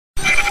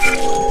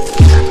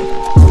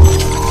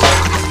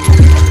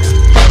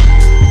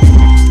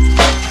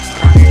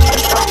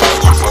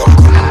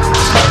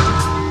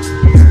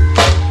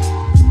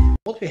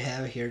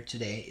here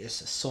today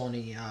is a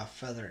Sony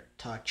Feather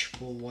Touch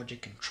full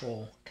logic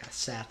control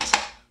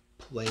cassette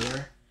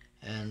player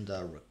and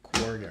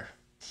recorder.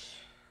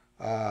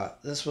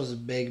 This was a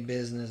big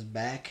business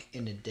back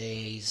in the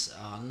days,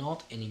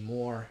 not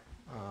anymore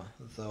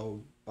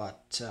though,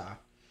 but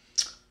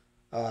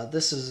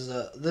this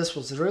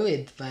was really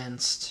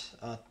advanced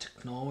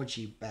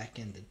technology back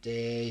in the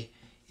day.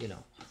 You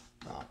know,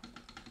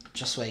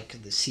 just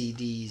like the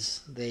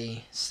CDs,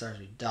 they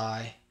started to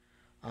die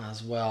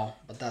as well,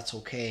 but that's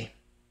okay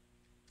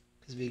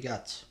because we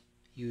got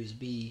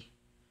USB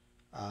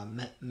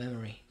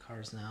memory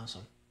cards now, so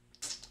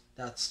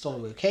that's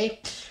totally okay.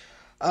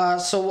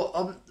 As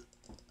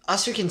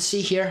you can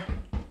see here,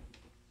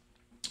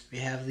 we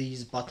have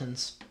these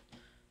buttons.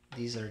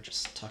 These are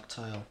just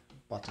tactile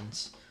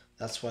buttons.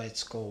 That's why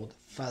it's called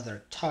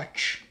Feather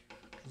Touch,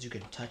 because you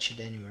can touch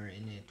it anywhere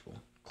and it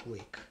will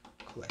click.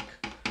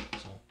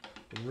 So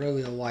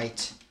really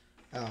light,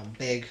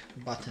 big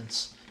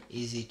buttons,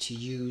 easy to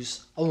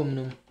use,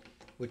 aluminum,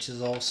 which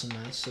is also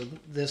nice. So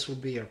this will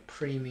be your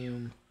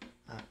premium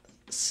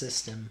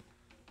system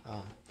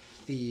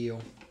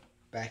feel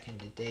back in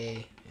the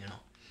day. You know,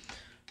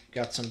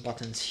 got some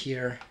buttons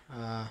here.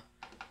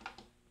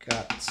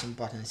 Got some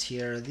buttons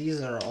here. These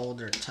are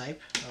older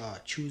type.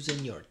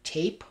 Choosing your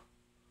tape.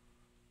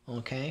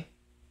 Okay,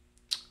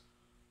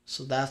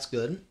 so that's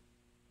good.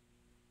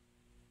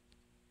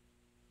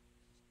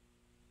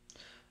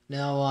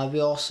 Now we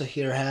also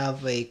here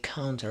have a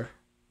counter.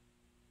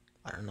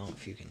 I don't know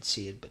if you can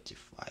see it, but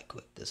if I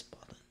click this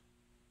button,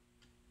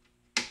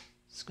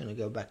 it's gonna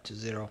go back to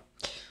 0.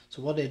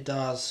 So what it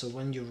does, so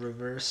when you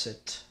reverse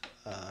it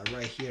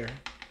right here,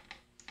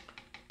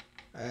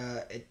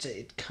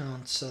 it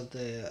counts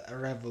the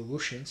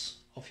revolutions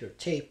of your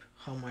tape,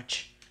 how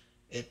much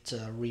it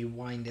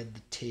rewinded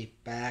the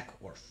tape back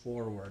or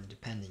forward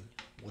depending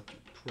what you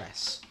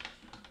press.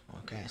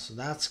 Okay, so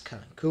that's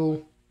kind of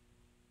cool.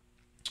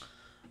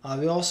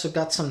 We also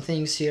got some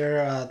things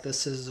here.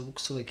 This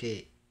looks like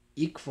a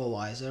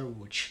equalizer,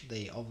 which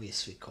they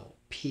obviously call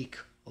peak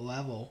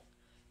level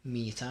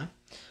meter.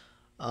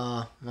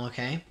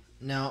 Okay,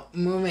 now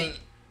moving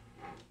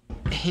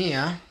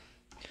here,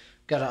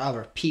 got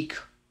our peak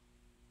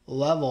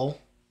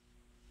level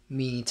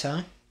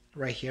meter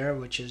right here,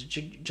 which is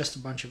just a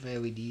bunch of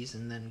LEDs,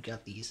 and then we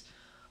got these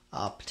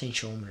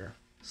potentiometer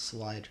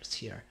sliders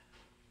here,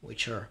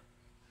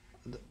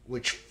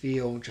 which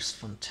feel just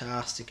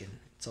fantastic, and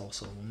it's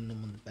also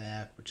aluminum on the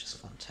back, which is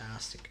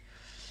fantastic.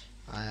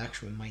 I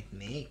actually might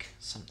make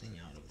something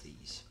out of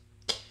these.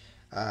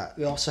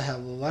 We also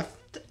have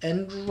left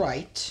and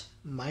right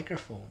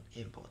microphone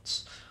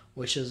inputs,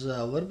 which is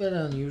a little bit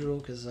unusual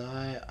because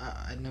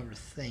I never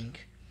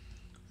think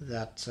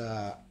that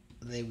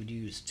they would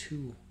use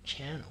 2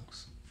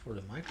 channels for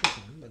the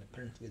microphone, but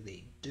apparently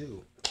they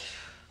do.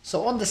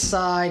 So on the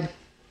side,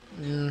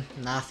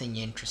 nothing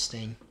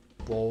interesting,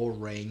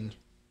 boring.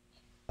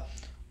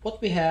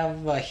 What we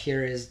have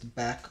here is the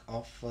back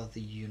of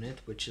the unit,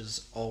 which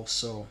is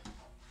also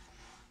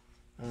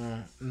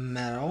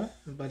metal,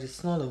 but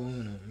it's not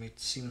aluminum. It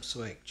seems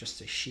like just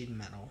a sheet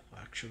metal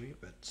actually,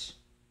 but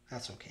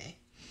that's okay.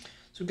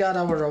 So we got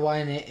our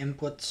align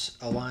inputs,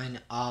 align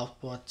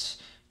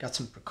outputs, got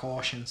some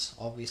precautions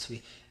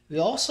obviously. We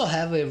also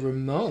have a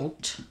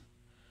remote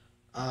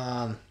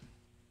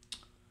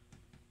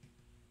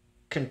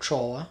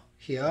controller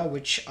here,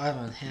 which I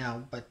don't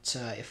have, but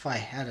if I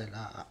had it,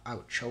 I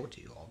would show it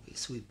to you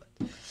obviously,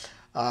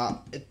 but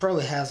it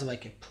probably has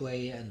like a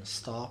play and a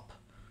stop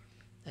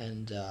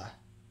and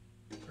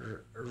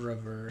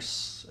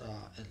reverse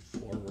and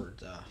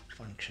forward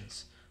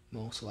functions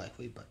most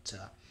likely, but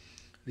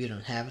we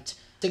don't have it.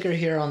 Sticker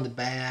here on the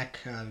back.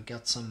 We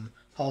got some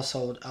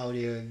household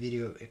audio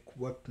video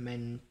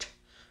equipment.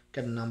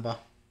 Got a number.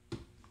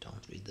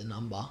 Don't read the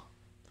number,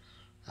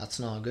 that's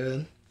not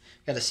good.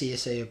 Got a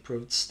CSA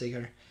approved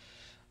sticker.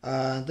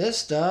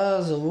 This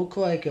does look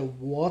like a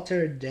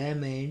water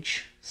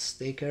damage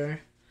sticker,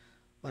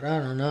 but I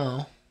don't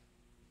know.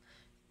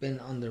 Been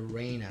under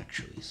rain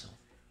actually, so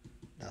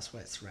that's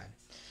why it's red,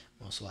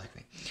 most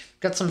likely.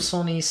 Got some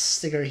Sony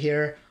sticker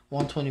here,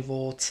 120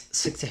 volts,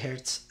 60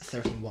 hertz,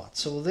 13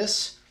 watts. So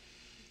this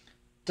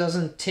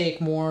doesn't take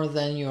more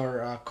than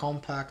your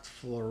compact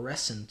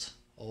fluorescent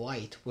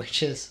light,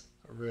 which is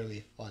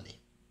really funny.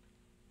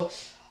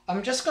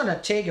 I'm just gonna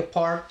take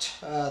apart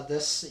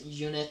this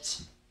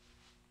unit.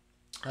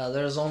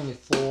 There's only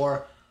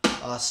 4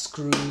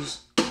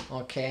 screws,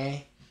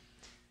 okay,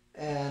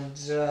 and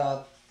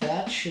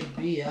that should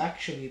be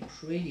actually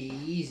pretty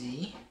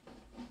easy.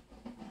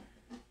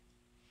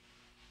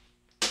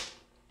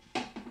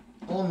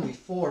 Only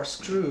 4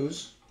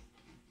 screws.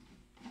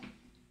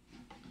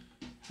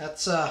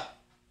 That's an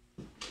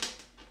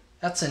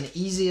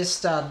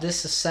easiest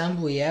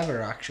disassembly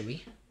ever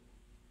actually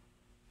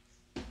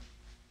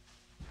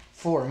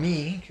for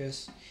me,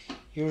 because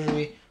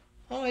usually,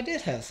 oh, I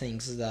did have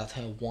things that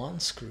have 1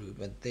 screw,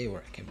 but they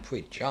were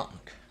complete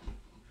junk.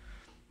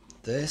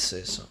 This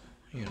is,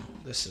 you know,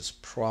 this is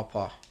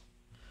proper,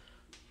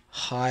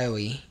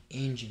 highly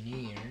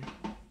engineered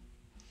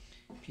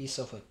piece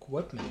of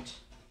equipment,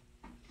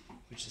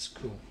 which is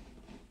cool.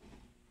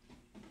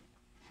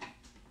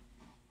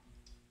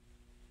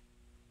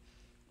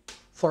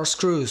 Four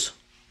screws.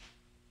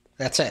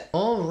 That's it.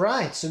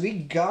 Alright, so we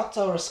got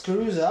our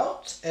screws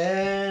out,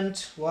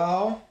 and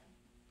well,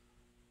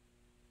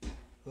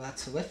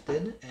 let's lift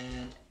it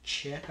and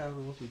check out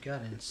what we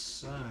got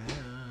inside.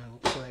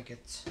 Looks like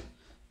it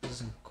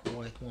doesn't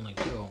quite want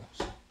to go.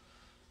 So,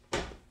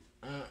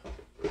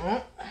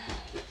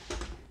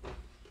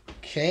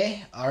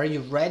 okay, are you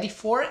ready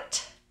for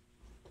it?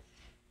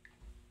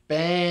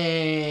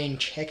 Bang!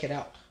 Check it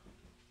out.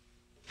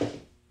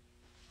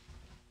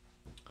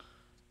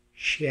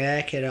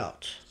 Check it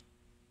out.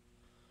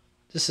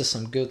 This is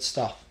some good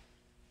stuff.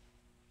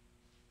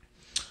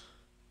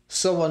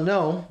 So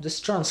no, this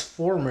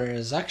transformer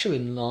is actually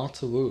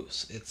not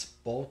loose. It's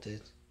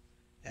bolted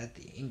at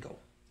the angle.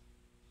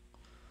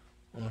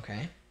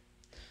 Okay.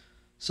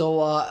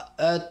 So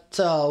it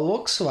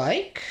looks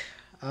like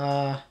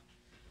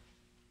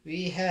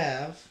we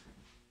have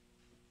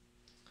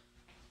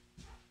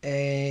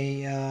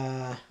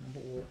a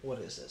what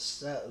is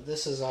this?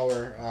 This is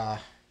our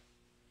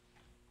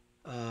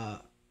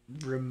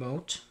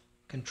remote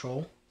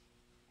control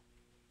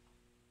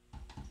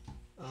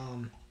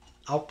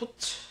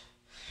output.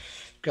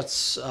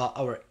 Got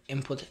our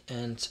input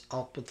and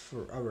output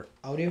for our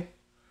audio.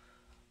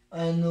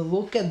 And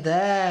look at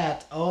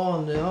that.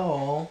 Oh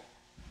no.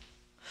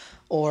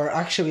 Or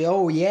actually,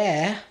 oh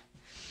yeah.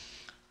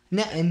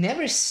 I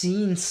never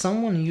seen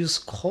someone use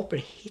copper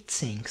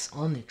heatsinks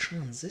on a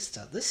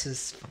transistor. This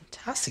is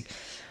fantastic.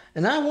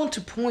 And I want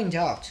to point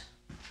out,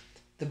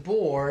 the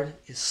board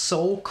is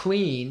so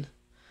clean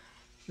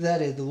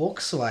that it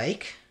looks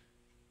like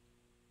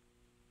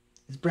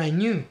it's brand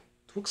new.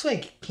 It looks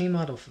like it came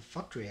out of a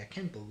factory. I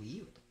can't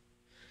believe it.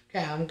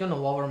 Okay, I'm gonna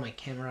lower my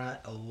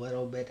camera a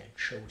little bit and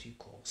show it you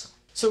closer.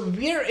 So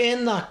we're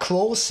in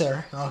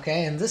closer,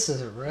 okay, and this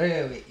is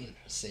really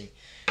interesting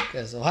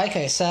because, like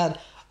I said,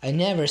 I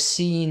never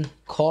seen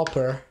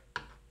copper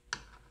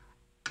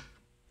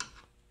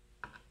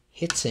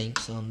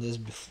heatsinks on this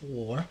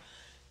before,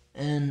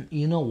 and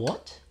you know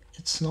what?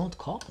 It's not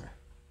copper.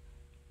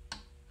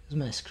 Because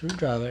my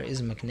screwdriver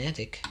is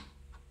magnetic.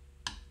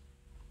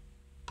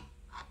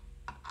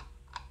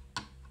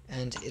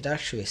 And it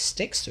actually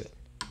sticks to it.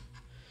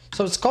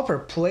 So it's copper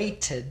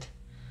plated,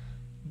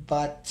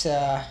 but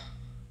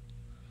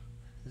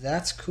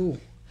that's cool.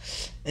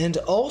 And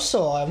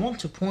also I want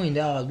to point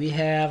out we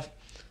have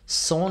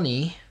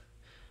Sony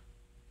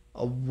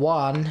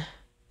 1,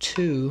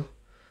 2,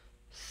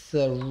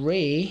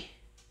 3,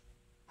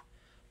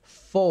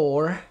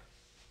 4,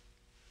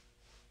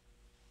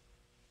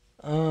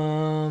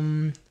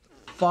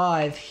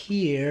 5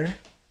 here.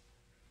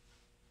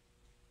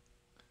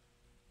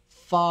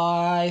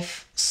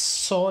 5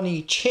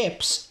 Sony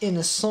chips in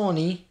a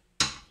Sony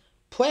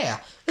player.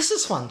 This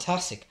is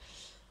fantastic.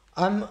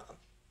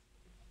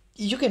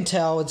 You can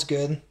tell it's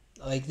good.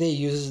 Like, they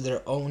use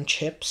their own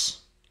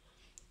chips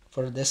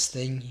for this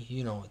thing.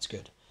 You know it's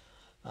good.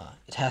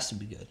 It has to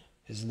be good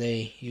because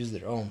they use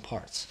their own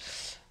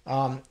parts.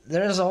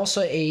 There's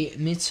also a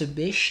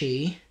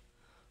Mitsubishi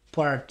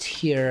part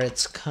here.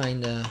 It's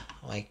kind of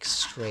like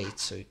straight,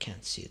 so you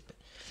can't see it.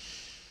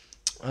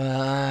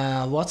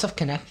 Lots of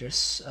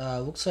connectors.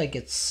 Looks like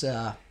it's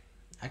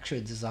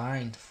actually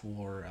designed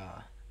for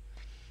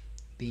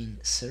being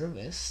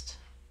serviced,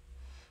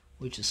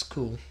 which is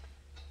cool.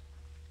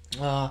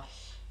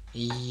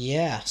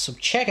 Yeah, so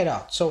check it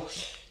out. So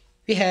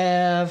we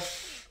have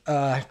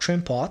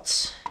trim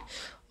pots,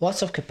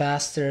 lots of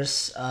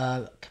capacitors,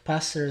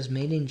 capacitors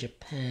made in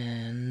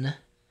Japan,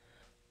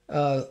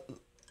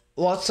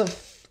 lots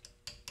of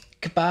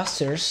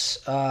capacitors,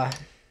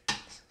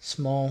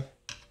 small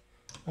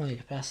only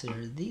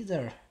capacitor. These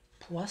are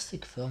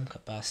plastic film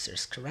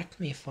capacitors. Correct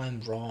me if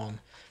I'm wrong,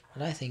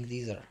 but I think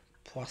these are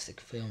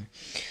plastic film.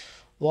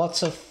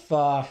 Lots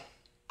of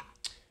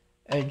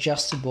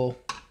adjustable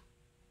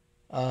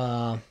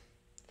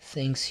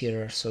things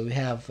here. So we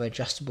have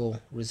adjustable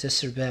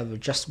resistors, we have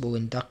adjustable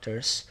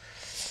inductors.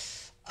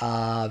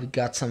 We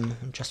got some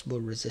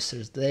adjustable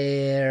resistors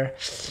there.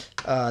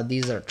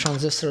 These are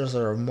transistors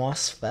or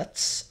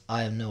MOSFETs.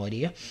 I have no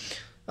idea.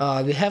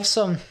 We have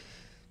some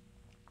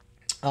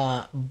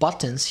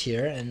buttons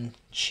here, and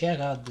check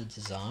out the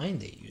design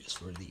they use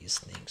for these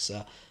things.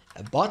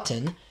 A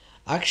button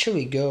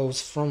actually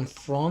goes from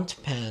front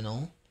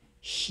panel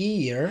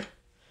here,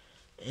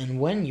 and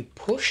when you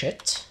push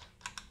it,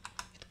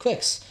 it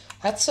clicks.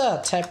 That's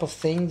a type of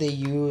thing they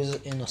use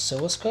in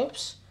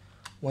oscilloscopes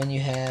when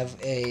you have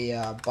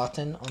a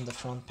button on the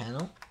front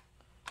panel,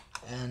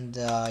 and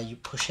you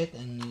push it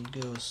and it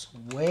goes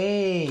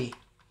way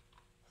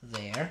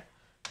there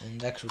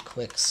and actually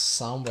clicks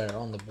somewhere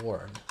on the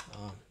board.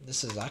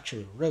 This is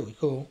actually really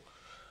cool.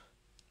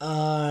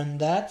 And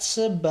that's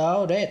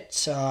about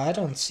it. I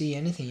don't see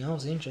anything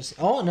else interesting.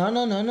 Oh,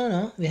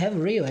 no. We have a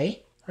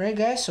relay. Alright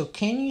guys, so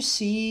can you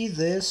see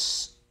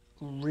this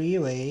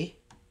relay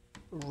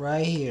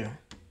right here?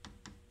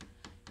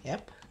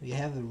 Yep, we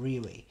have a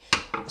relay,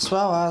 as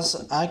well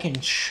as I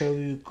can show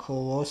you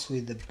closely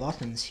the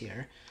buttons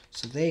here.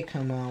 So they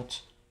come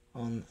out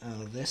on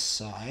this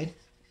side,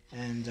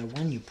 and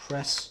when you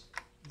press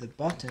the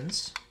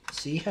buttons,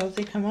 see how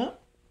they come out?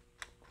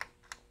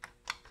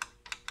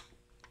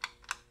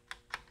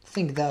 I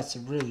think that's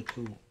really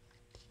cool,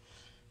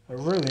 a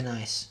really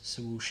nice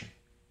solution,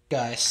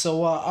 guys.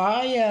 So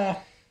I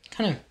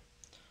kind of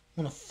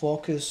want to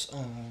focus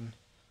on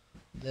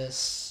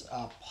this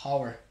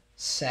power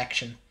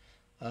section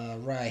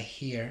right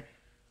here.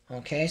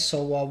 Okay,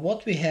 so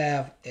what we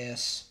have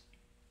is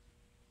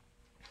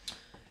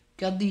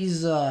got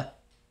these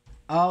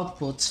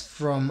outputs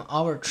from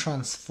our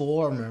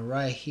transformer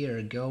right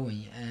here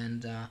going,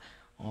 and I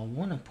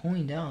want to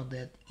point out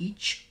that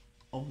each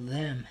of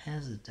them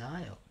has a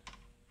diode.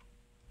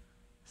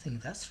 I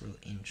think that's a really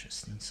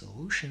interesting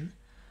solution.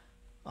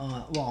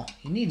 Well,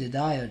 you need a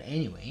diode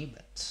anyway,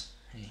 but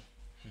hey,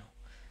 you know,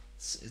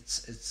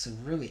 it's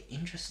really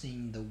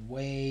interesting the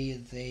way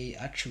they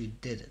actually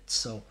did it.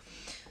 So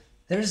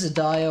there's a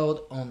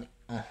diode on.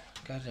 Oh,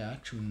 gotta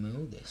actually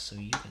move this so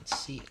you can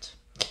see it.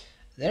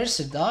 There's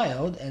a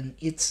diode, and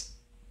it's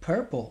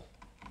purple.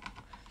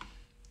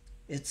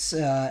 It's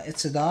a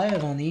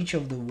diode on each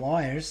of the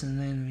wires, and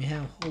then we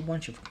have a whole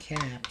bunch of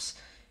caps.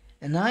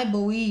 And I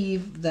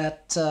believe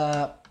that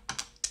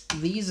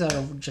these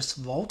are just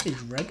voltage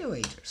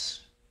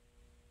regulators.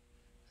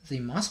 They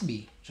must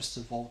be just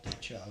a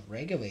voltage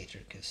regulator,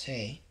 because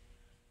hey,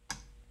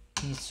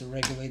 it needs to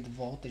regulate the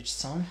voltage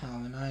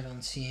somehow, and I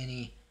don't see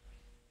any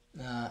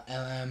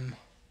LM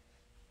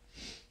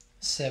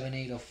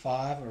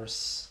 7805 or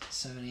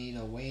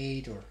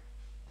 7808 or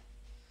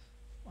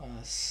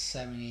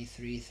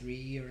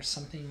 7833 or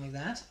something like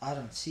that. I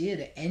don't see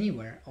it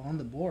anywhere on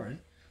the board.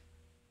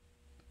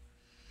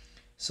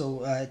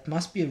 So it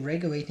must be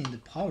regulating the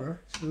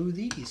power through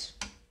these.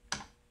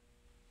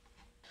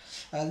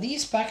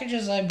 These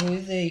packages, I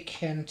believe they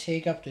can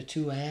take up to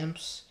 2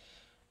 amps,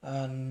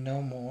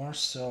 no more.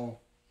 So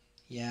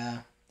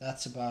yeah,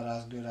 that's about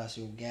as good as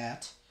you'll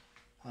get.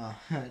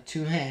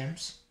 2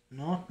 amps,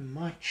 not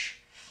much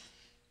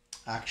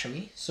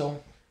actually.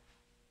 So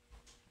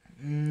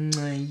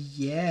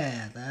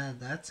yeah,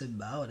 that's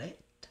about it.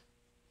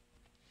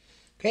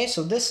 Okay,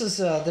 so this is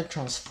the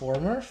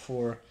transformer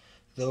for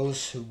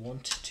those who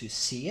want to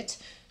see it.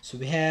 So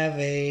we have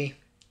a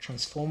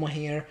transformer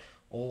here.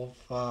 All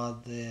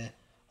of the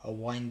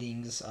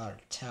windings are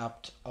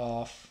tapped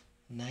off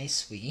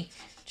nicely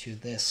to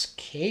this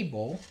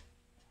cable.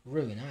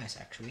 Really nice,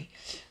 actually.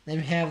 Then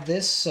we have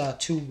this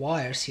 2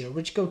 wires here,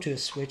 which go to a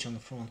switch on the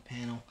front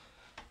panel.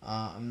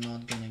 I'm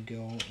not gonna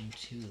go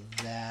into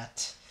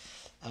that,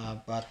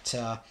 but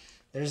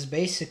there's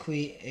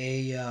basically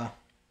a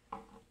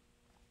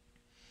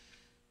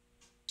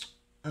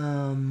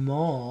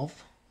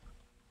mauve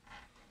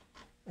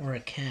or a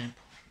cap.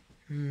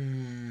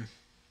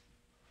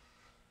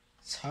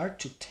 It's hard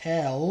to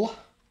tell.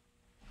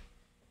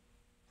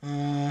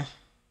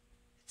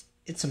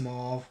 It's a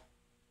mauve.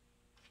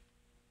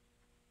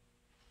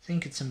 I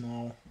think it's a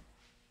mauve.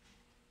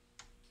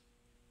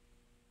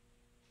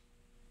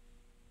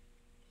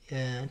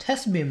 Yeah, it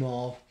has to be a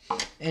mauve.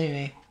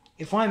 Anyway,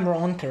 if I'm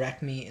wrong,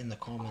 correct me in the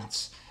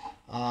comments.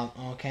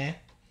 Okay.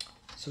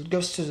 So it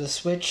goes to the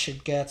switch,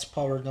 it gets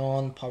powered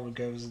on, power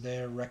goes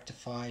there,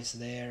 rectifies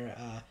there.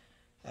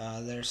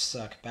 There's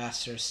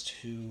capacitors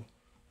to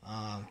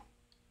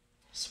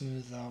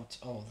smooth out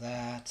all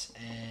that,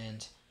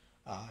 and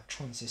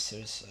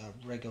transistors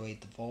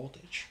regulate the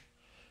voltage.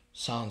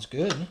 Sounds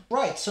good.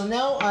 Right, so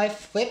now I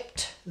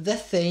flipped the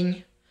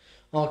thing,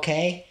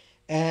 okay,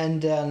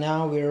 and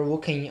now we're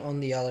looking on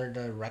the other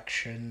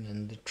direction,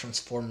 and the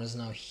transformer is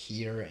now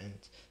here, and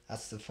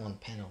that's the front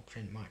panel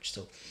pretty much.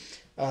 So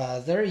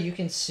there you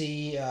can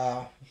see,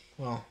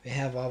 well, we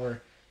have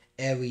our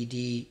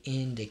LED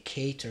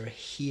indicator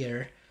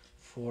here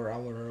for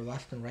our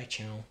left and right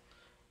channel,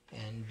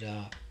 and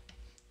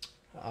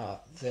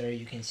there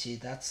you can see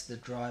that's the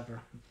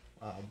driver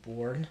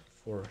board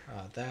for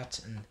that,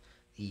 and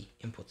the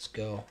inputs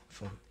go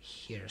from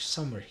here,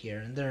 somewhere here,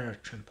 and there are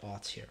trim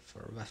pots here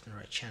for left and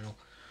right channel,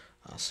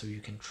 so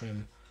you can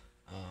trim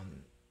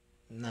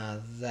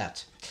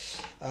that.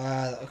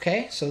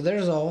 Okay, so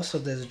there's also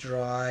this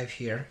drive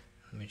here,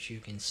 which you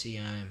can see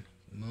I'm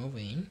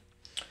moving.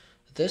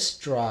 This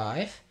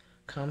drive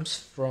comes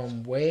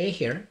from way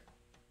here,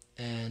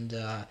 and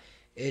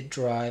it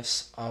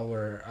drives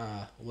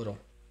our little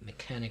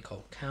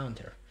mechanical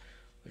counter,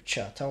 which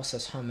tells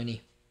us how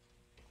many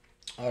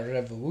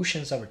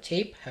revolutions our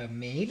tape have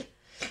made.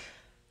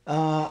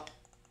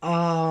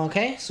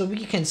 Okay, so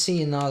we can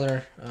see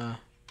another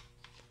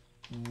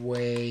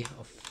way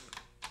of,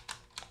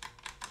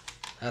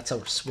 that's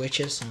our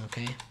switches.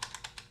 Okay,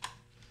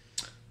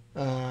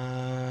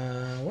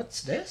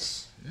 what's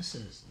this? This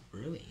is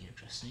really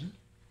interesting.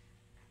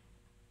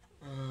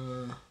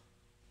 Oh,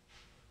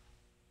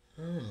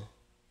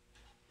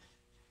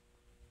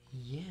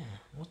 yeah,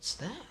 what's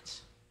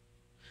that?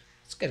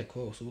 Let's get a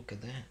close look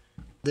at that.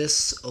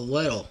 This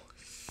little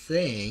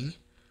thing,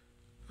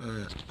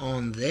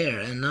 on there,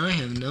 and I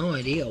have no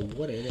idea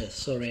what it is.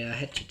 Sorry, I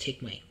had to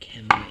take my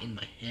camera in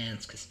my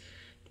hands because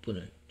it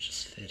wouldn't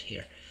just fit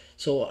here.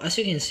 So as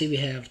you can see, we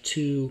have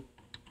two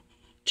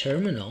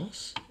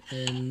terminals,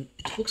 and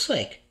it looks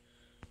like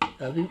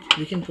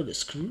we can put a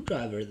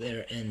screwdriver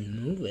there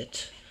and move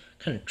it,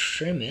 kind of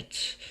trim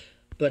it.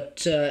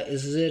 But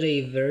is it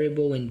a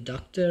variable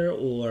inductor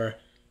or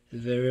a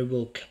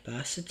variable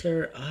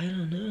capacitor? I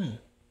don't know.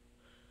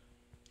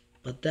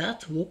 But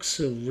that looks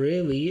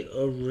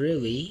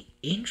really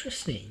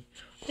interesting.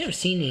 I've never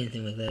seen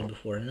anything like that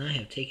before, and I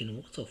have taken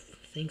lots of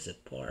things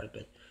apart,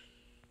 but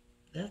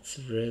that's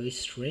really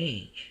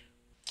strange.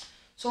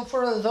 So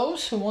for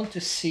those who want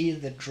to see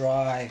the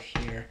drive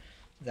here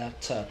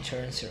that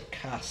turns your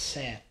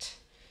cassette,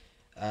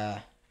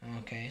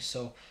 okay,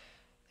 so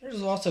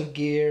there's lots of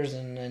gears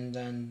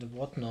and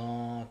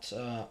whatnot.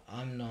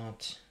 I'm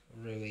not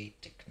really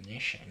a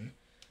technician,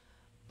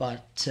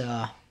 but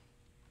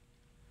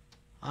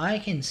I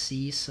can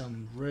see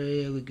some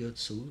really good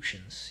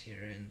solutions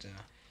here, and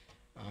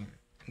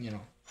you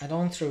know, I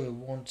don't really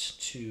want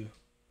to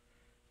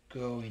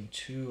go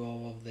into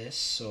all of this,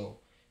 so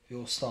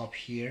we'll stop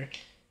here.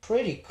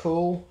 Pretty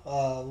cool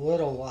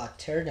little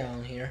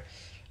teardown here.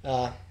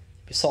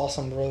 We saw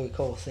some really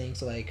cool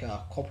things like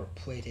copper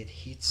plated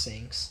heat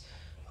sinks,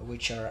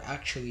 which are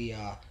actually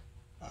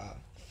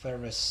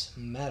ferrous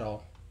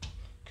metal.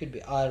 Could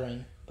be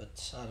iron,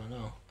 but I don't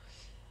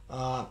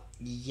know.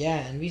 Yeah,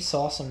 and we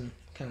saw some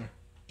kind of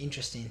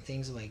interesting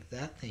things like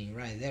that thing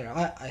right there.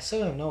 I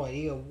still have no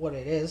idea what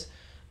it is.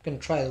 I'm gonna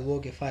try to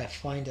look. If I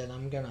find it,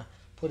 I'm gonna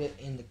put it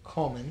in the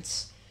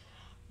comments.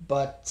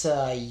 But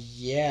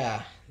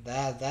yeah,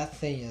 that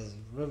thing is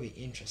really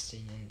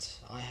interesting, and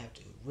I have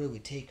to really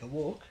take a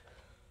look.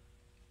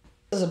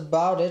 That's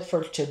about it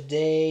for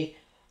today.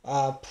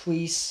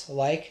 Please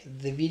like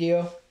the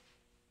video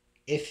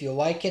if you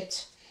like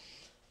it.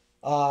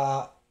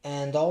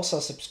 And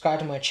also subscribe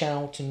to my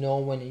channel to know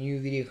when a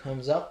new video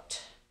comes up.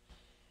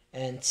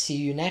 And see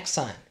you next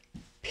time.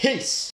 Peace!